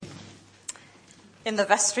In the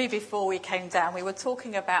vestry before we came down, we were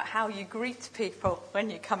talking about how you greet people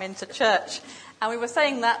when you come into church. And we were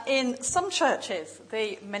saying that in some churches,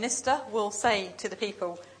 the minister will say to the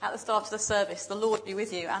people at the start of the service, "The Lord be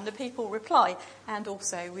with you," and the people reply, "And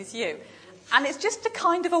also with you." And it's just a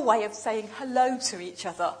kind of a way of saying hello to each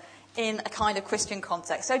other in a kind of Christian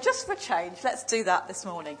context. So just for change, let's do that this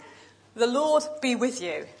morning. The Lord be with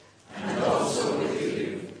you. And also with you.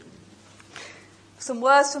 Some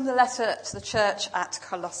words from the letter to the church at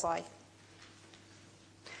Colossae.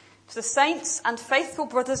 To the saints and faithful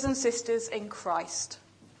brothers and sisters in Christ,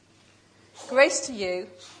 grace to you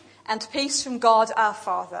and peace from God our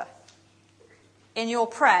Father. In your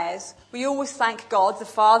prayers, we always thank God, the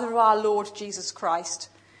Father of our Lord Jesus Christ,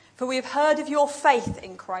 for we have heard of your faith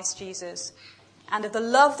in Christ Jesus and of the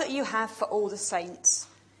love that you have for all the saints,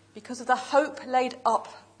 because of the hope laid up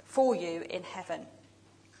for you in heaven.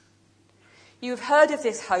 You have heard of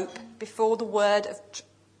this hope before in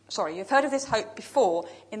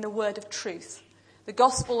the word of truth, the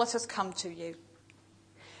gospel that has come to you.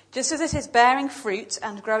 Just as it is bearing fruit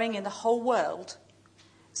and growing in the whole world,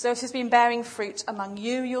 so it has been bearing fruit among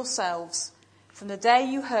you yourselves from the day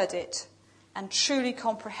you heard it and truly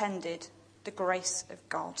comprehended the grace of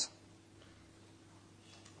God.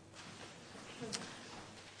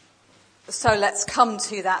 So let's come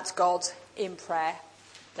to that God in prayer.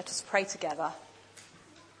 Let us pray together.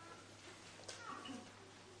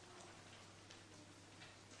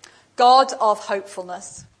 God of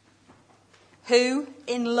hopefulness, who,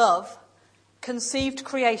 in love, conceived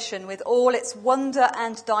creation with all its wonder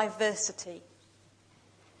and diversity,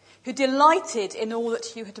 who delighted in all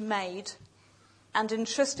that you had made and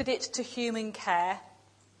entrusted it to human care,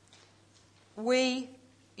 we,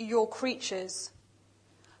 your creatures,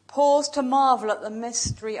 pause to marvel at the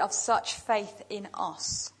mystery of such faith in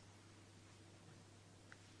us.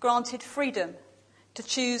 Granted freedom to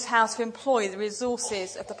choose how to employ the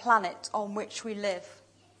resources of the planet on which we live.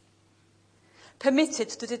 Permitted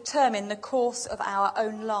to determine the course of our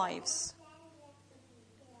own lives.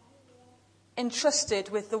 Entrusted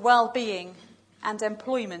with the well-being and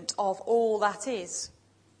employment of all that is,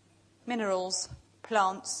 minerals,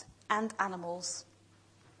 plants, and animals.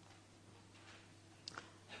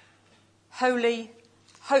 Holy,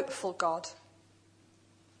 hopeful God,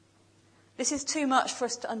 this is too much for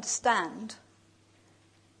us to understand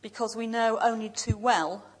because we know only too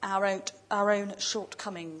well our own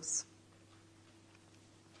shortcomings.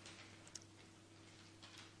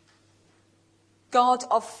 God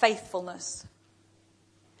of faithfulness,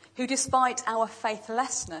 who despite our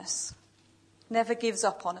faithlessness never gives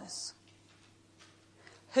up on us,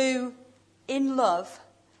 who in love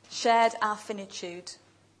shared our finitude,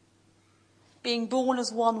 being born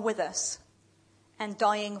as one with us and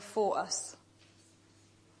dying for us.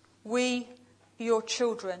 We, your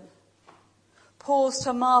children, pause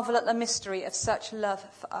to marvel at the mystery of such love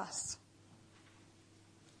for us.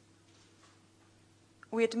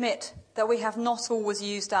 We admit that we have not always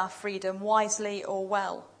used our freedom wisely or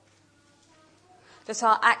well, that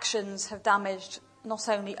our actions have damaged not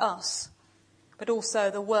only us, but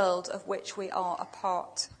also the world of which we are a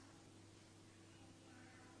part.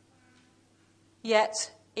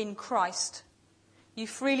 Yet, in Christ, you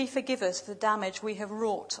freely forgive us for the damage we have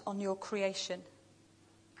wrought on your creation.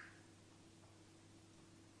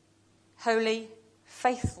 Holy,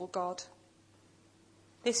 faithful God,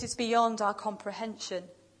 this is beyond our comprehension,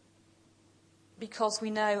 because we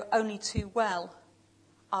know only too well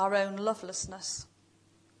our own lovelessness.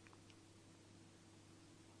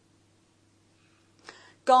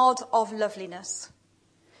 God of loveliness,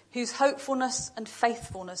 whose hopefulness and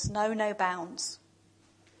faithfulness know no bounds,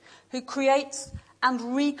 who creates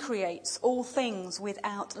and recreates all things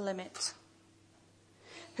without limit,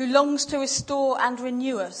 who longs to restore and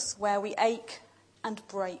renew us where we ache and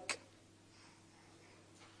break,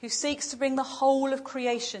 who seeks to bring the whole of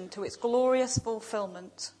creation to its glorious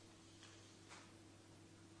fulfillment.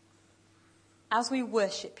 As we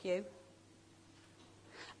worship you,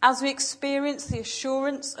 as we experience the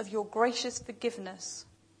assurance of your gracious forgiveness,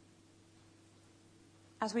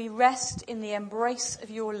 as we rest in the embrace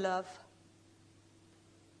of your love,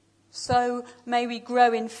 so may we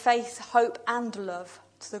grow in faith, hope, and love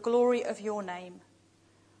to the glory of your name,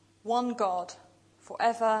 one God,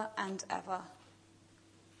 forever and ever.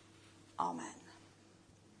 Amen.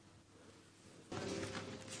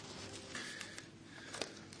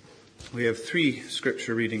 We have 3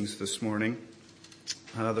 scripture readings this morning.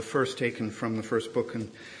 The first taken from the first book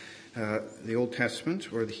in the Old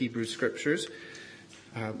Testament, or the Hebrew Scriptures.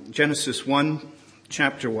 Genesis 1,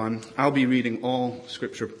 chapter 1. I'll be reading all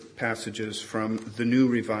scripture passages from the New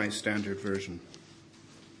Revised Standard Version.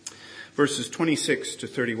 verses 26 to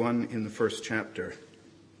 31 in the first chapter.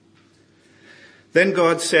 Then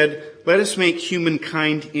God said, "Let us make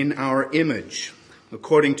humankind in our image,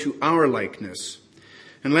 according to our likeness,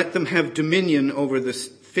 and let them have dominion over the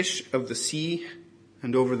fish of the sea,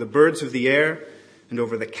 and over the birds of the air, and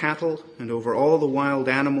over the cattle, and over all the wild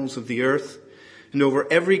animals of the earth, and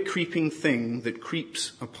over every creeping thing that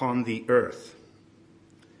creeps upon the earth."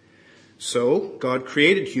 So God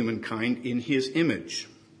created humankind in his image.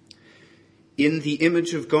 In the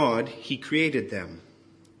image of God he created them.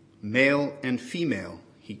 Male and female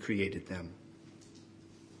he created them.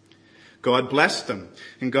 God blessed them,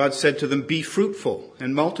 and God said to them, "Be fruitful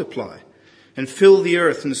and multiply, and fill the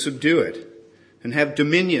earth and subdue it, and have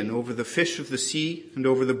dominion over the fish of the sea, and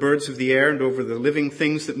over the birds of the air, and over the living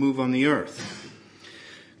things that move on the earth."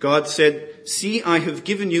 God said, "See, I have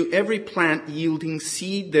given you every plant yielding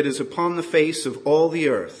seed that is upon the face of all the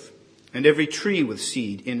earth, and every tree with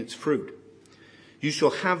seed in its fruit. You shall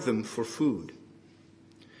have them for food.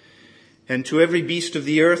 And to every beast of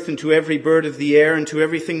the earth, and to every bird of the air, and to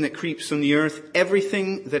everything that creeps on the earth,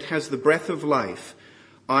 everything that has the breath of life,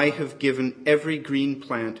 I have given every green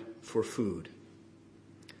plant for food."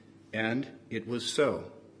 And it was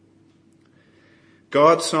so.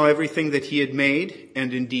 God saw everything that he had made,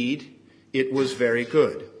 and indeed it was very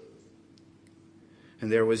good. And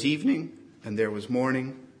there was evening, and there was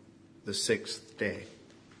morning, the sixth day.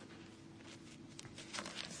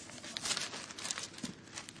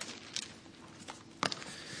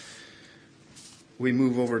 We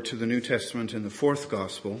move over to the New Testament in the fourth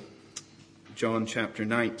Gospel, John chapter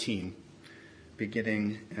 19,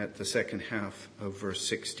 beginning at the second half of verse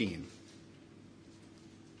 16.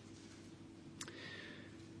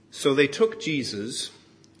 "So they took Jesus,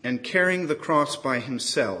 and carrying the cross by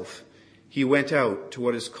himself, he went out to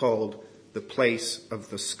what is called the place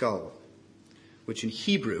of the skull, which in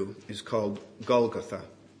Hebrew is called Golgotha.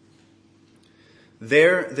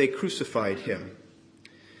 There they crucified him,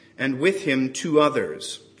 and with him 2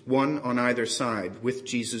 others, one on either side, with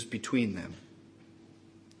Jesus between them.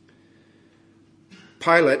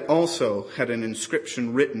 Pilate also had an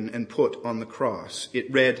inscription written and put on the cross.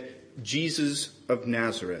 It read, 'Jesus of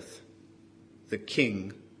Nazareth, the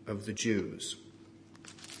King of the Jews.'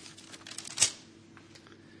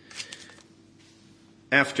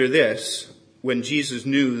 After this, when Jesus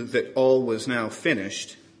knew that all was now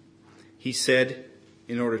finished, he said,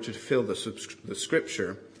 in order to fulfill the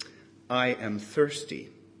scripture, 'I am thirsty.'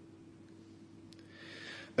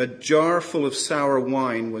 A jar full of sour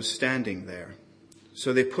wine was standing there.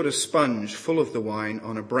 So they put a sponge full of the wine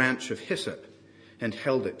on a branch of hyssop and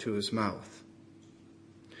held it to his mouth.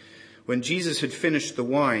 When Jesus had finished the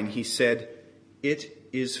wine, he said, 'It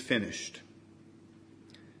is finished.'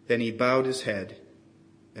 Then he bowed his head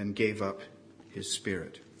and gave up his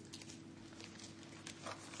spirit."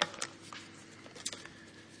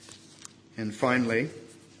 And finally,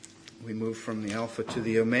 we move from the Alpha to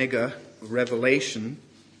the Omega, Revelation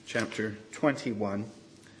chapter 21,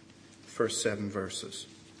 first 7 verses.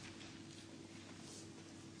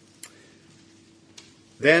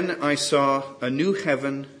 "Then I saw a new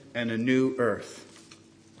heaven and a new earth.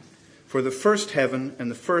 For the first heaven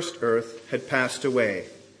and the first earth had passed away,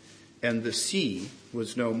 and the sea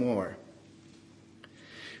was no more.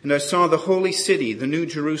 And I saw the holy city, the new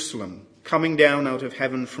Jerusalem, coming down out of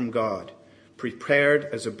heaven from God, prepared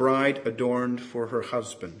as a bride adorned for her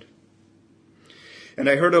husband. And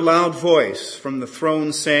I heard a loud voice from the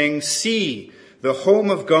throne saying, 'See, the home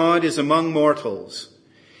of God is among mortals.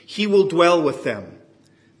 He will dwell with them.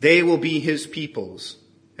 They will be his peoples,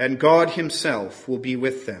 and God himself will be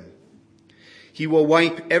with them. He will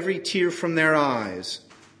wipe every tear from their eyes.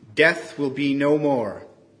 Death will be no more.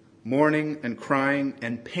 Mourning and crying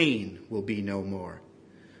and pain will be no more,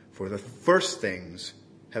 for the first things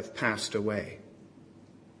have passed away.'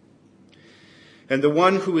 And the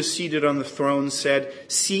one who was seated on the throne said,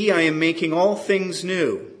 'See, I am making all things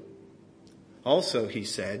new.' Also he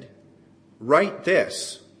said, 'Write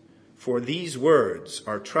this, for these words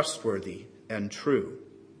are trustworthy and true.'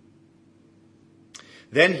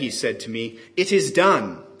 Then he said to me, 'It is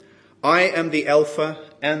done. I am the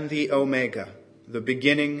Alpha and the Omega, the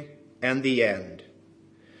beginning and the end.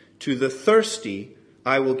 To the thirsty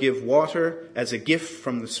I will give water as a gift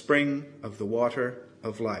from the spring of the water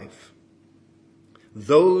of life.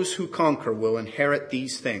 Those who conquer will inherit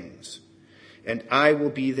these things, and I will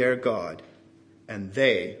be their God, and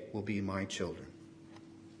they will be my children.'"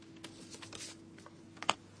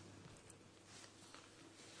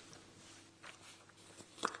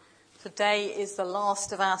 Today is the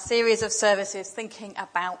last of our series of services thinking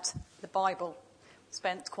about the Bible. We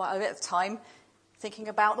spent quite a bit of time thinking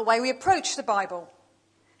about the way we approach the Bible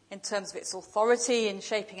in terms of its authority in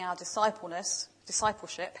shaping our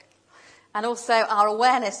discipleship, and also our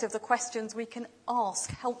awareness of the questions we can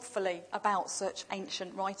ask helpfully about such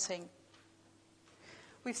ancient writing.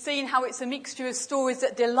 We've seen how it's a mixture of stories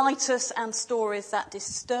that delight us and stories that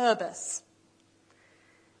disturb us.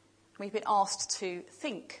 We've been asked to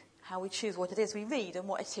think how we choose what it is we read and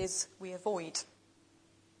what it is we avoid.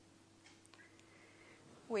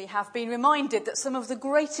 We have been reminded that some of the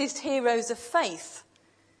greatest heroes of faith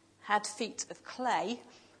had feet of clay,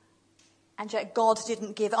 and yet God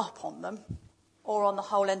didn't give up on them or on the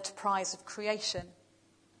whole enterprise of creation.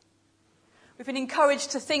 We've been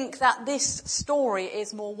encouraged to think that this story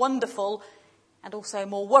is more wonderful and also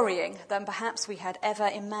more worrying than perhaps we had ever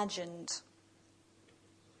imagined.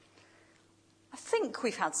 I think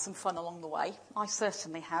we've had some fun along the way. I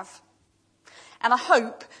certainly have. And I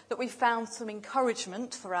hope that we've found some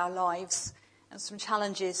encouragement for our lives and some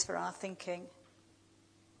challenges for our thinking.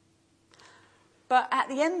 But at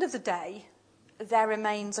the end of the day, there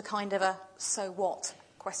remains a kind of a so what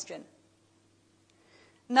question.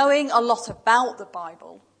 Knowing a lot about the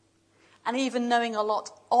Bible, and even knowing a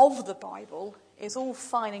lot of the Bible, is all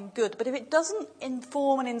fine and good. But if it doesn't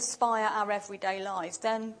inform and inspire our everyday lives,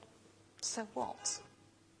 then so what?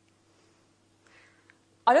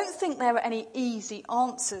 I don't think there are any easy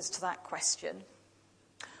answers to that question.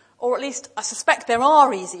 Or at least I suspect there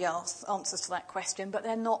are easy answers to that question, but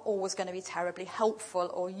they're not always going to be terribly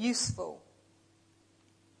helpful or useful.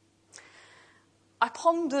 I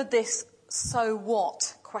pondered this so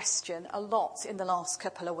what question a lot in the last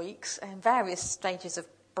couple of weeks, in various stages of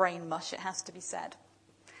brain mush, it has to be said.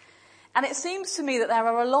 And it seems to me that there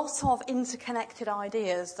are a lot of interconnected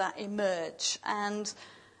ideas that emerge, and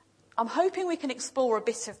I'm hoping we can explore a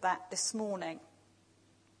bit of that this morning.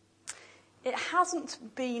 It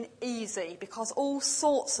hasn't been easy because all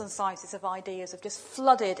sorts and sizes of ideas have just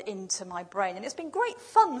flooded into my brain, and it's been great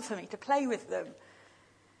fun for me to play with them.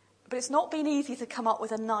 But it's not been easy to come up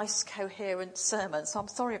with a nice, coherent sermon, so I'm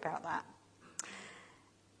sorry about that.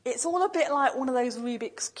 It's all a bit like one of those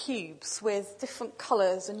Rubik's cubes with different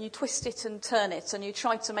colours, and you twist it and turn it, and you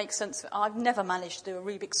try to make sense of it. I've never managed to do a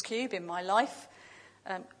Rubik's cube in my life.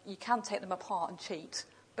 You can take them apart and cheat,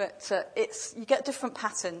 but you get different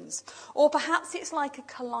patterns. Or perhaps it's like a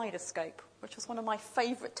kaleidoscope, which was one of my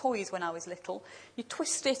favourite toys when I was little. You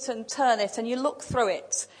twist it and turn it, and you look through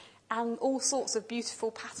it, and all sorts of beautiful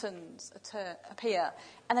patterns appear.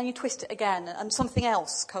 And then you twist it again, and something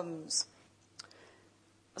else comes.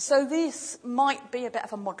 So this might be a bit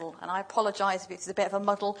of a muddle, and I apologise if it's a bit of a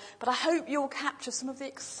muddle, but I hope you'll capture some of the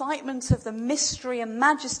excitement of the mystery and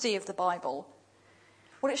majesty of the Bible,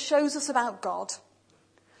 what it shows us about God,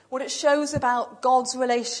 what it shows about God's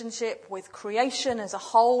relationship with creation as a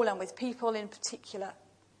whole and with people in particular.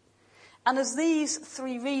 And as these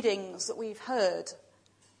three readings that we've heard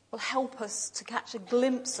will help us to catch a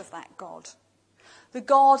glimpse of that God, the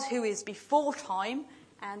God who is before time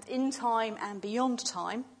and in time and beyond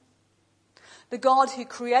time, the God who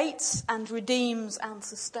creates and redeems and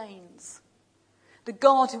sustains, the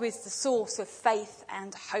God who is the source of faith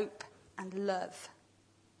and hope and love.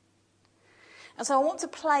 And so I want to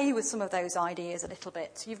play with some of those ideas a little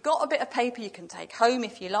bit. You've got a bit of paper you can take home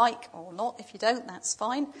if you like, or not. If you don't, that's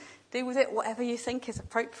fine. Do with it whatever you think is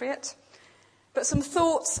appropriate. But some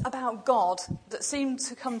thoughts about God that seem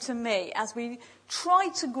to come to me as we try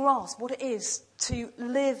to grasp what it is to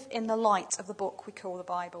live in the light of the book we call the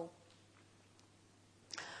Bible.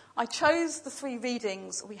 I chose the three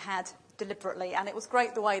readings we had deliberately, and it was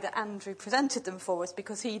great the way that Andrew presented them for us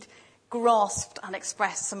because he'd grasped and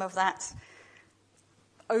expressed some of that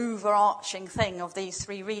overarching thing of these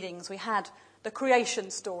three readings. We had the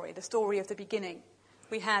creation story, the story of the beginning.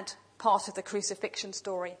 We had part of the crucifixion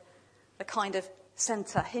story, the kind of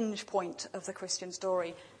centre, hinge point of the Christian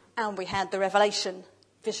story. And we had the Revelation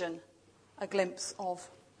vision, a glimpse of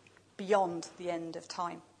beyond the end of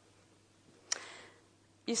time.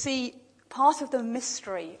 You see, part of the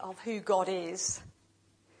mystery of who God is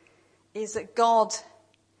that God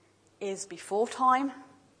is before time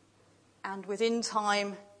and within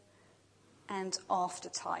time and after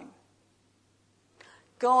time.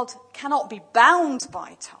 God cannot be bound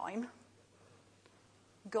by time.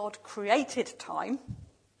 God created time,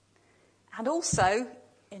 and also,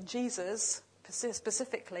 in Jesus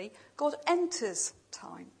specifically, God enters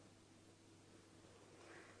time.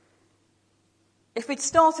 If we'd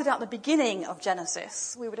started at the beginning of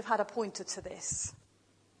Genesis, we would have had a pointer to this.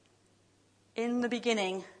 In the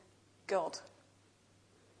beginning, God.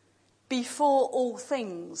 Before all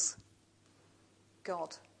things,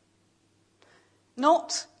 God.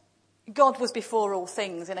 Not God was before all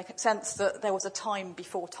things in a sense that there was a time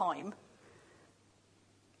before time.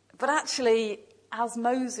 But actually, as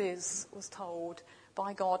Moses was told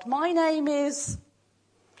by God, my name is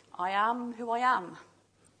I am who I am.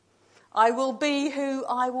 I will be who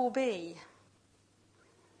I will be.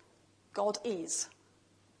 God is.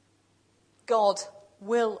 God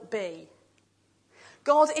will be.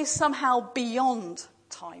 God is somehow beyond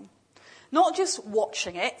time. Not just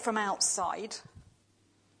watching it from outside,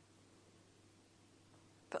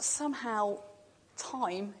 but somehow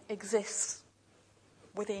time exists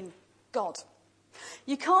within God.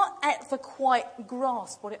 You can't ever quite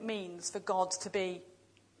grasp what it means for God to be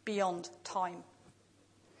beyond time.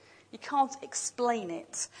 You can't explain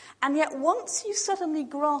it. And yet once you suddenly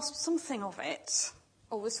grasp something of it,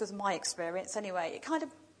 this was my experience anyway, it kind of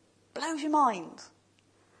blows your mind.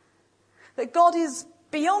 That God is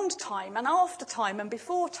beyond time and after time and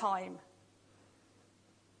before time.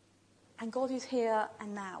 And God is here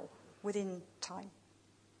and now, within time.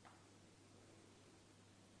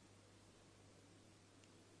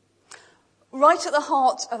 Right at the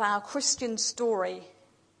heart of our Christian story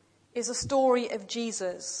is a story of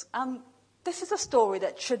Jesus. And this is a story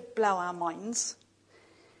that should blow our minds.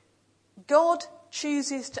 God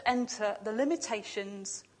chooses to enter the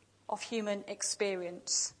limitations of human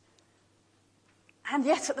experience. And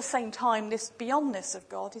yet at the same time, this beyondness of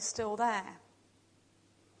God is still there.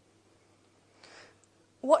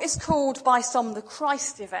 What is called by some the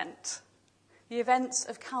Christ event, the events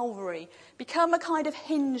of Calvary, become a kind of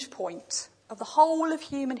hinge point of the whole of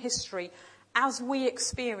human history as we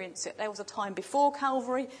experience it. There was a time before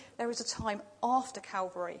Calvary, there is a time after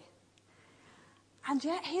Calvary. And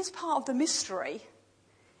yet here's part of the mystery.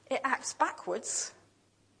 It acts backwards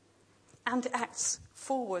and it acts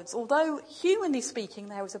forwards. Although, humanly speaking,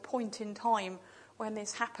 there was a point in time when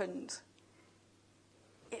this happened,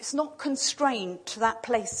 it's not constrained to that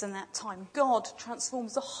place and that time. God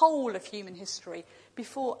transforms the whole of human history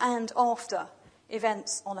before and after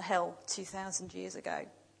events on a hill 2,000 years ago.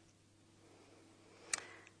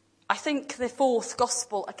 I think the fourth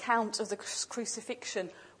gospel account of the crucifixion,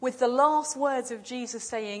 with the last words of Jesus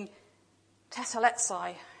saying,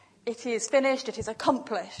 Tetelestai, it is finished, it is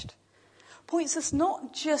accomplished, points us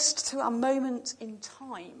not just to a moment in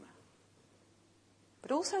time,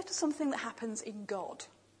 but also to something that happens in God.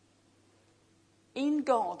 In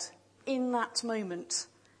God, in that moment,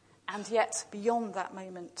 and yet beyond that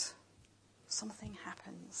moment, something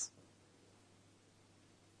happens.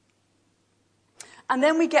 And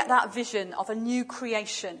then we get that vision of a new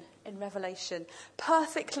creation in Revelation,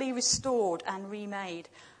 perfectly restored and remade.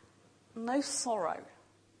 No sorrow,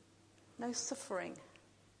 no suffering.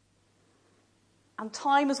 And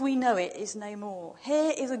time as we know it is no more.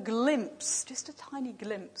 Here is a glimpse, just a tiny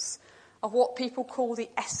glimpse, of what people call the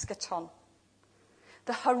eschaton,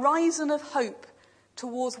 the horizon of hope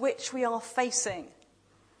towards which we are facing,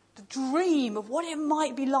 the dream of what it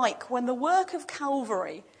might be like when the work of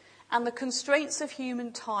Calvary and the constraints of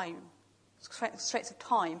human time, constraints of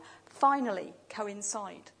time, finally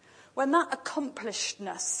coincide. When that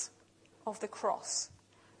accomplishedness of the cross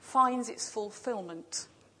finds its fulfillment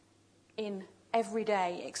in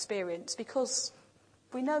everyday experience, because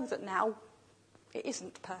we know that now it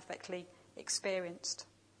isn't perfectly experienced.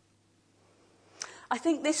 I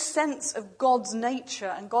think this sense of God's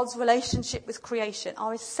nature and God's relationship with creation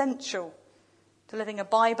are essential to living a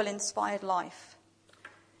Bible-inspired life,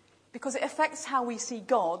 because it affects how we see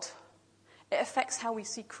God, it affects how we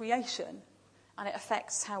see creation, and it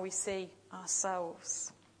affects how we see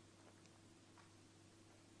ourselves.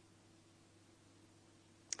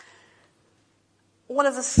 One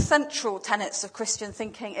of the central tenets of Christian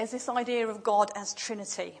thinking is this idea of God as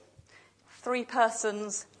Trinity. 3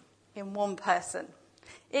 persons in one person.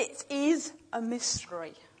 It is a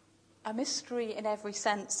mystery in every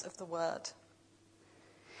sense of the word.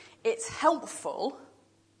 It's helpful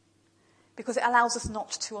because it allows us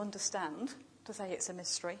not to understand, to say it's a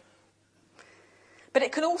mystery. But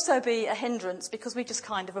it can also be a hindrance because we just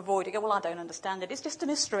kind of avoid it. Go, well, I don't understand it. It's just a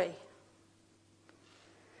mystery.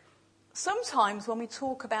 Sometimes when we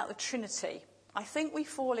talk about the Trinity, I think we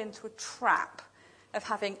fall into a trap of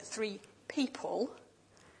having 3 people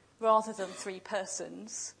rather than 3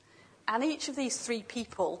 persons, and each of these 3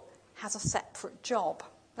 people has a separate job.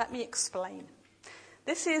 Let me explain.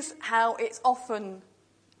 This is how it's often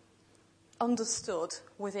understood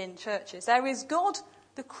within churches. There is God,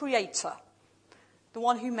 the Creator, the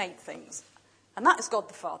one who made things, and that is God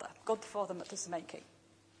the Father that does the making.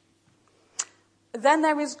 Then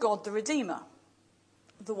there is God the Redeemer,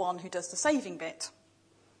 the one who does the saving bit,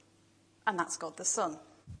 and that's God the Son.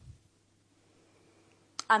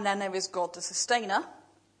 And then there is God the sustainer,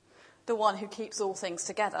 the one who keeps all things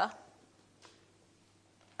together.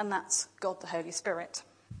 And that's God the Holy Spirit.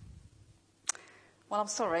 Well, I'm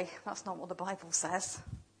sorry, that's not what the Bible says.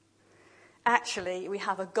 Actually, we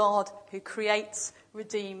have a God who creates,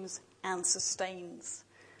 redeems, and sustains.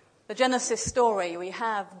 The Genesis story, we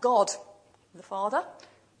have God, the Father,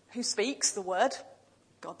 who speaks the word,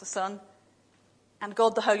 God the Son, and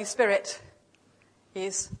God the Holy Spirit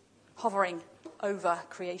is hovering over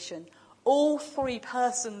creation. All three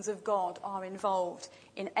persons of God are involved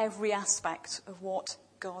in every aspect of what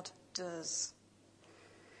God does.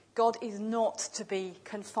 God is not to be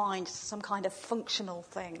confined to some kind of functional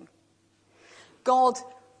thing. God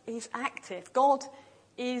is active. God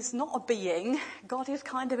is not a being. God is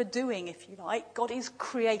kind of a doing, if you like. God is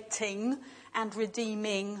creating and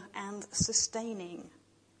redeeming and sustaining.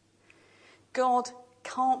 God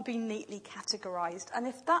can't be neatly categorized. And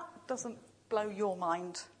if that doesn't blow your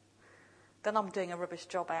mind, then I'm doing a rubbish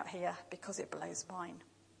job out here, because it blows mine.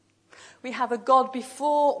 We have a God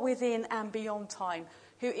before, within, and beyond time,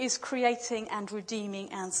 who is creating and redeeming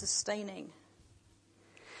and sustaining.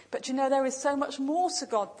 But you know, there is so much more to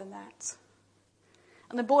God than that.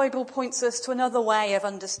 And the Bible points us to another way of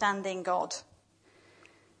understanding God.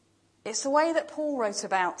 It's the way that Paul wrote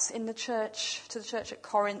about in the church, to the church at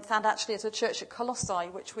Corinth, and actually to the church at Colossae,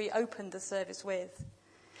 which we opened the service with.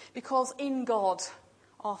 Because in God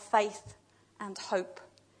are faith and hope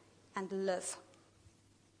and love.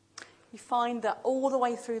 You find that all the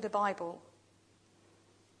way through the Bible,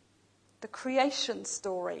 the creation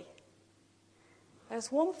story,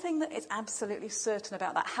 there's one thing that is absolutely certain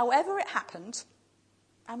about that. However it happened,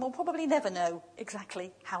 and we'll probably never know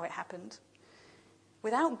exactly how it happened,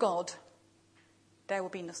 without God, there will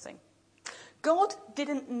be nothing. God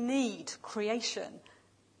didn't need creation,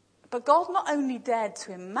 but God not only dared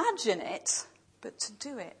to imagine it, but to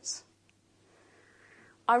do it.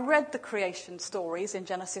 I read the creation stories in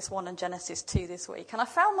Genesis 1 and Genesis 2 this week, and I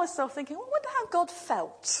found myself thinking, I wonder how God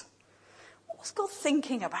felt. What was God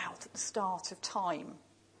thinking about at the start of time?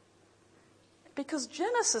 Because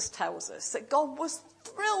Genesis tells us that God was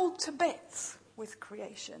thrilled to bits with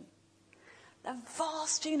creation. The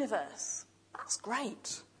vast universe, that's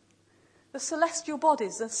great. The celestial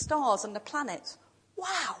bodies, the stars and the planets,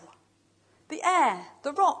 wow. The air,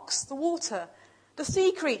 the rocks, the water, the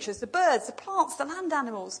sea creatures, the birds, the plants, the land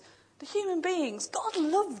animals, the human beings. God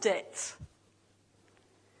loved it.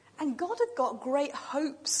 And God had got great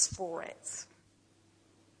hopes for it.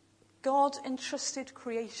 God entrusted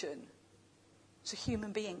creation to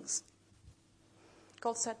human beings.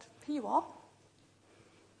 God said, here you are.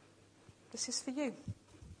 This is for you.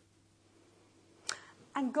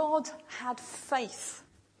 And God had faith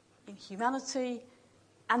in humanity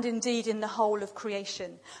and indeed in the whole of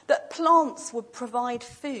creation. That plants would provide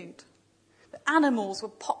food. That animals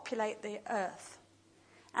would populate the earth.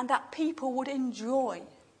 And that people would enjoy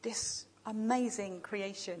this amazing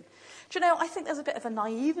creation. Do you know, I think there's a bit of a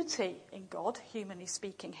naivety in God, humanly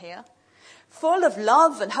speaking here. Full of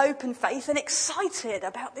love and hope and faith and excited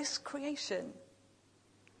about this creation.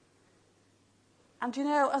 And you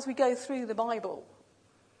know, as we go through the Bible,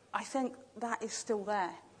 I think that is still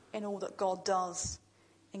there in all that God does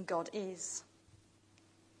and God is.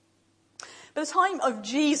 By the time of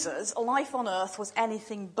Jesus, life on earth was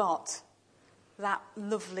anything but that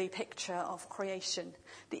lovely picture of creation.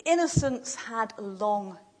 The innocence had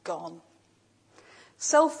long gone.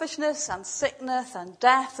 Selfishness and sickness and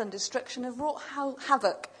death and destruction have wrought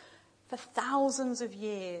havoc for thousands of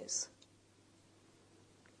years.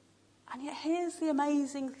 And yet here's the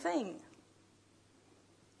amazing thing.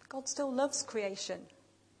 God still loves creation.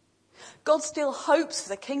 God still hopes for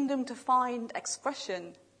the kingdom to find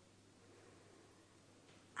expression.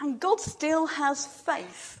 And God still has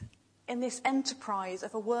faith in this enterprise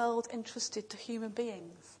of a world entrusted to human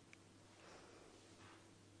beings.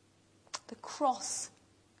 The cross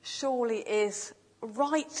surely is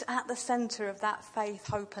right at the centre of that faith,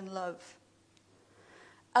 hope and love.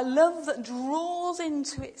 A love that draws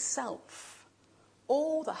into itself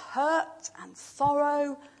all the hurt and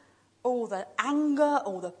sorrow, all the anger,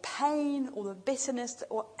 all the pain, all the bitterness that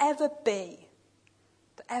will ever be,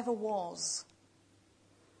 that ever was.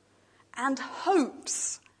 And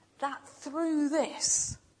hopes that through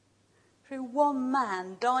this, through one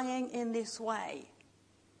man dying in this way,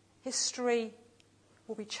 history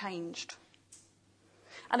will be changed.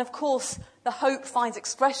 And of course, the hope finds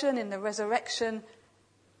expression in the resurrection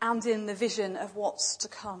and in the vision of what's to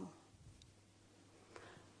come.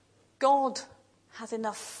 God has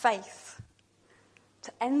enough faith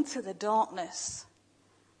to enter the darkness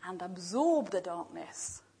and absorb the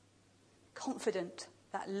darkness, confident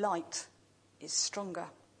that light is stronger.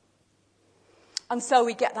 And so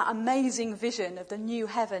we get that amazing vision of the new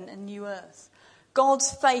heaven and new earth.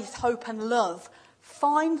 God's faith, hope and love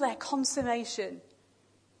find their consummation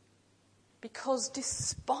because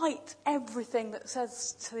despite everything that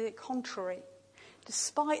says to the contrary,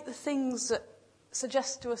 despite the things that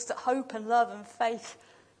suggest to us that hope and love and faith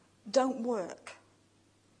don't work,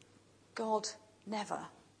 God never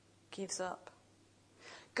gives up.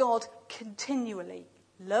 God continually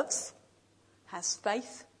loves, has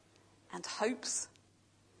faith and hopes.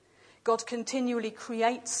 God continually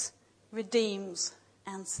creates, redeems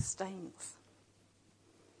and sustains.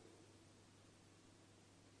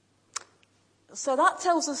 So that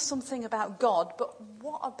tells us something about God, but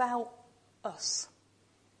what about us,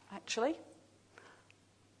 actually?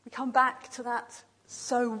 We come back to that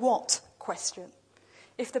so what question.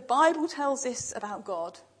 If the Bible tells this about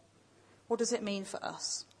God, what does it mean for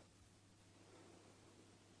us?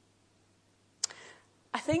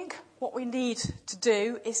 I think what we need to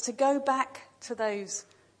do is to go back to those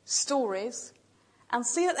stories and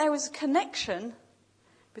see that there is a connection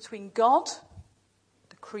between God,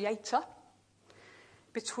 the Creator,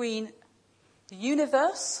 between the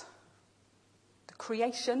universe, the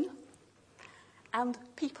creation, and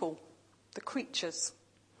people, the creatures.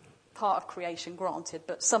 Part of creation, granted,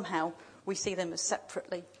 but somehow we see them as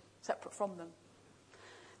separate from them.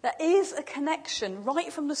 There is a connection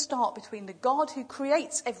right from the start between the God who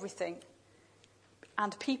creates everything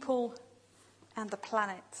and people and the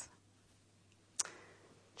planet.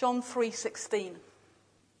 John 3:16.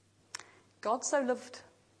 God so loved,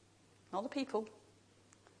 not the people,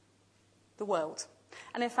 the world.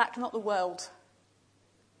 And in fact, not the world,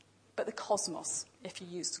 but the cosmos, if you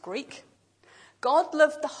use the Greek. God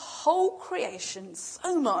loved the whole creation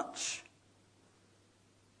so much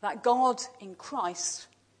that God in Christ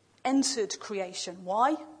entered creation.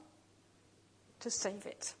 Why? To save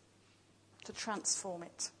it, to transform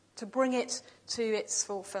it, to bring it to its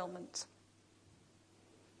fulfillment.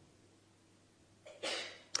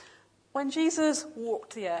 When Jesus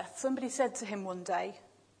walked the earth, somebody said to him one day,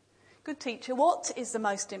 "Good teacher, what is the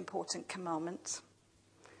most important commandment?"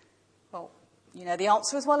 Well, you know the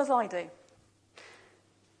answer as well as I do.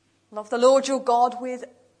 Love the Lord your God with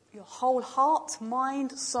your whole heart,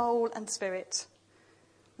 mind, soul and spirit.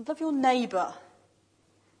 And love your neighbour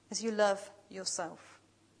as you love yourself.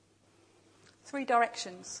 3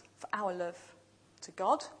 directions for our love: to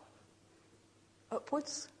God,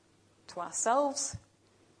 upwards, to ourselves,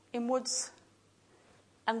 inwards,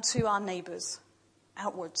 and to our neighbours,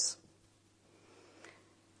 outwards.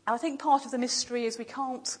 And I think part of the mystery is we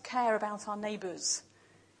can't care about our neighbours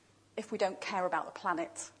if we don't care about the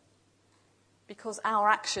planet. Because our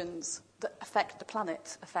actions that affect the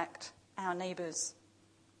planet affect our neighbours.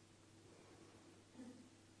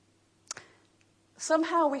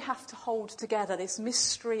 Somehow we have to hold together this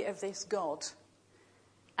mystery of this God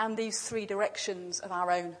and these 3 directions of our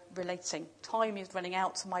own relating. Time is running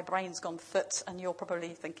out, so my brain's gone foot, and you're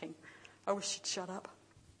probably thinking, I wish you'd shut up.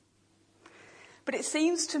 But it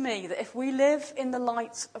seems to me that if we live in the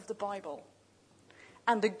light of the Bible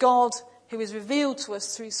and the God who is revealed to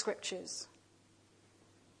us through scriptures,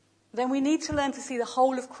 then we need to learn to see the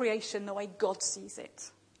whole of creation the way God sees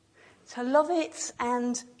it. To love it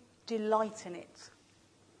and delight in it.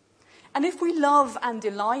 And if we love and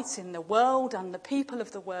delight in the world and the people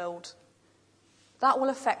of the world, that will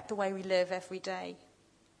affect the way we live every day.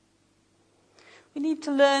 We need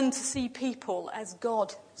to learn to see people as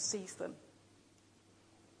God sees them.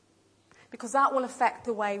 Because that will affect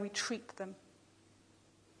the way we treat them.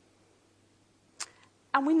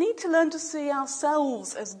 And we need to learn to see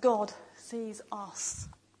ourselves as God sees us.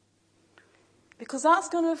 Because that's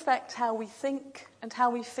going to affect how we think and how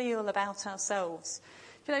we feel about ourselves.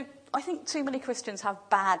 You know, I think too many Christians have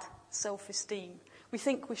bad self-esteem. We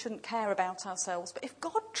think we shouldn't care about ourselves. But if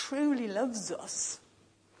God truly loves us,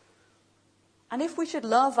 and if we should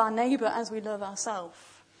love our neighbour as we love ourselves,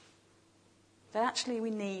 then actually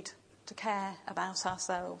we need to care about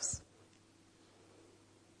ourselves.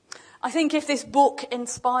 I think if this book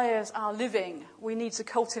inspires our living, we need to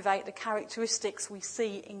cultivate the characteristics we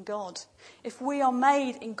see in God. If we are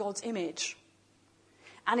made in God's image,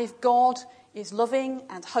 and if God is loving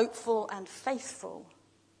and hopeful and faithful,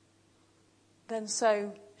 then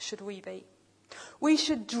so should we be. We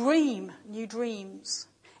should dream new dreams,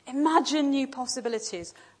 imagine new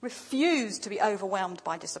possibilities, refuse to be overwhelmed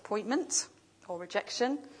by disappointment or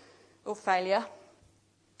rejection or failure.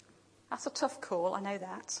 That's a tough call, I know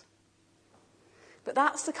that. But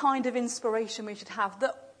that's the kind of inspiration we should have,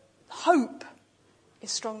 that hope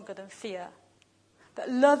is stronger than fear,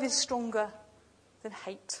 that love is stronger than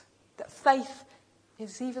hate, that faith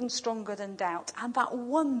is even stronger than doubt, and that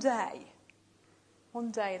one day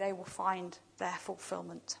they will find their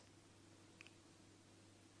fulfillment.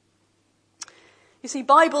 You see,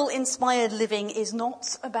 Bible-inspired living is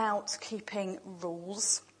not about keeping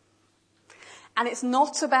rules, and it's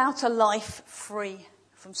not about a life free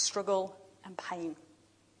from struggle and pain.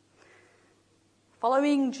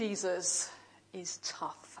 Following Jesus is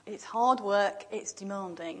tough. It's hard work, it's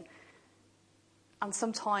demanding, and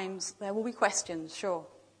sometimes there will be questions, sure.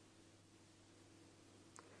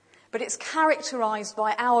 But it's characterised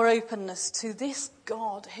by our openness to this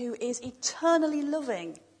God who is eternally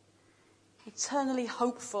loving, eternally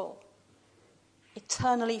hopeful,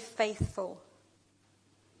 eternally faithful.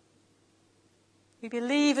 We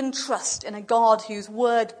believe and trust in a God whose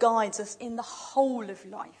word guides us in the whole of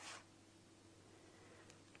life.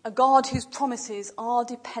 A God whose promises are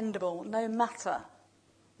dependable no matter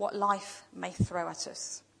what life may throw at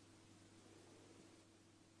us.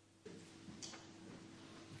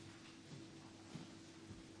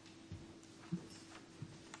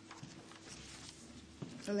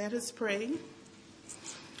 So let us pray.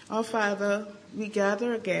 Our Father, we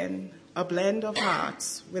gather again, a blend of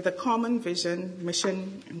hearts with a common vision,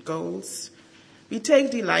 mission, and goals. We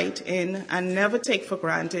take delight in and never take for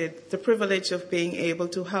granted the privilege of being able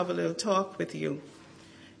to have a little talk with you.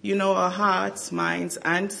 You know our hearts, minds,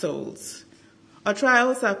 and souls. Our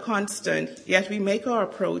trials are constant, yet we make our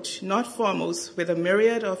approach not foremost with a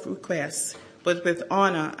myriad of requests, but with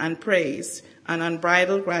honor and praise and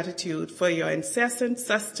unbridled gratitude for your incessant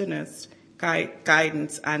sustenance,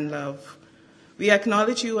 guidance, and love. We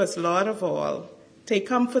acknowledge you as Lord of all, take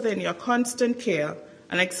comfort in your constant care,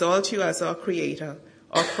 and exalt you as our Creator,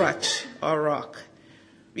 our crutch, our rock.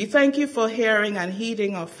 We thank you for hearing and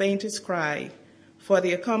heeding our faintest cry, for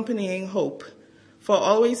the accompanying hope, for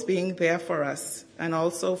always being there for us, and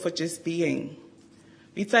also for just being.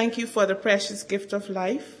 We thank you for the precious gift of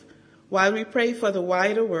life, while we pray for the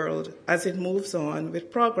wider world as it moves on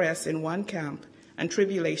with progress in one camp and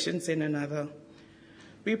tribulations in another.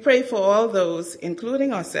 We pray for all those,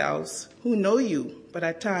 including ourselves, who know you, but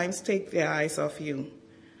at times take their eyes off you.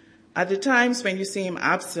 At the times when you seem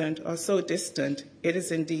absent or so distant, it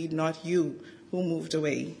is indeed not you who moved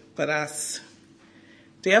away, but us.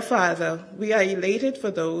 Dear Father, we are elated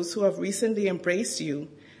for those who have recently embraced you,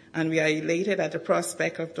 and we are elated at the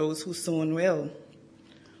prospect of those who soon will.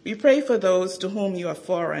 We pray for those to whom you are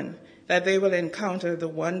foreign, that they will encounter the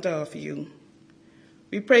wonder of you.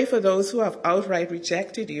 We pray for those who have outright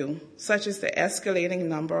rejected you, such as the escalating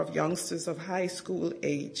number of youngsters of high school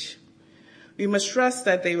age. We must trust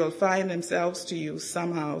that they will find themselves to you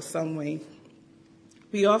somehow, some way.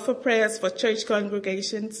 We offer prayers for church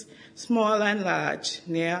congregations, small and large,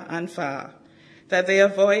 near and far, that they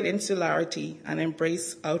avoid insularity and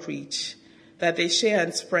embrace outreach, that they share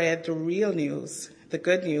and spread the real news, the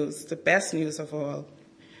good news, the best news of all.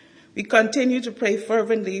 We continue to pray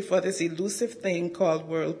fervently for this elusive thing called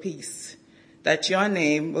world peace, that your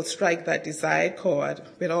name will strike that desired chord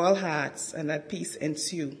with all hearts and that peace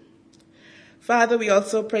ensue. Father, we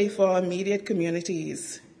also pray for our immediate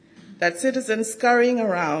communities, that citizens scurrying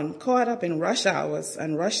around, caught up in rush hours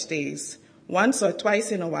and rush days, once or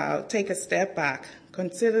twice in a while, take a step back,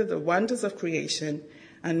 consider the wonders of creation,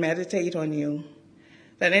 and meditate on you.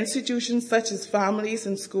 That institutions such as families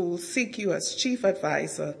and schools seek you as chief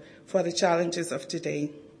advisor for the challenges of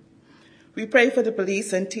today. We pray for the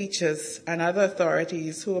police and teachers and other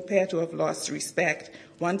authorities who appear to have lost respect,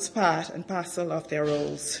 once part and parcel of their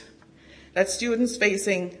roles. That students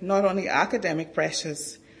facing not only academic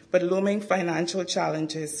pressures, but looming financial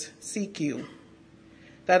challenges seek you.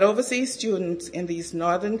 That overseas students in these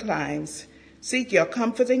northern climes seek your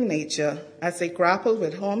comforting nature as they grapple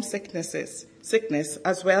with homesickness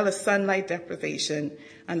as well as sunlight deprivation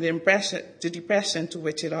and the depression to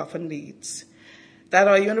which it often leads. That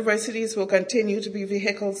our universities will continue to be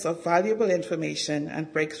vehicles of valuable information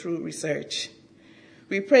and breakthrough research.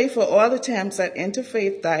 We pray for all attempts at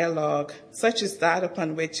interfaith dialogue, such as that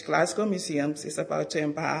upon which Glasgow Museums is about to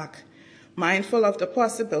embark, mindful of the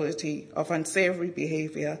possibility of unsavory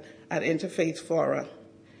behavior at interfaith fora,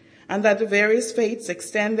 and that the various faiths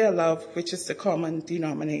extend their love, which is the common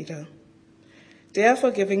denominator. Dear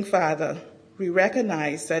forgiving Father, we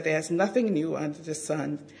recognize that there is nothing new under the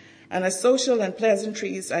sun, and as social and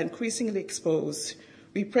pleasantries are increasingly exposed,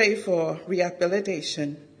 we pray for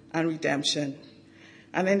rehabilitation and redemption.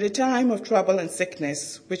 And in the time of trouble and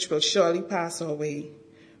sickness, which will surely pass our way,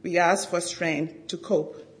 we ask for strength to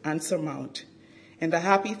cope and surmount. In the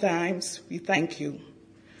happy times, we thank you.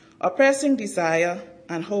 Our pressing desire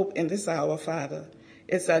and hope in this hour, Father,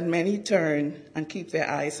 is that many turn and keep their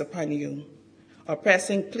eyes upon you. Our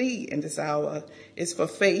pressing plea in this hour is for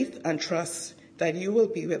faith and trust that you will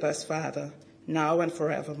be with us, Father, now and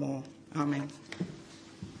forevermore. Amen.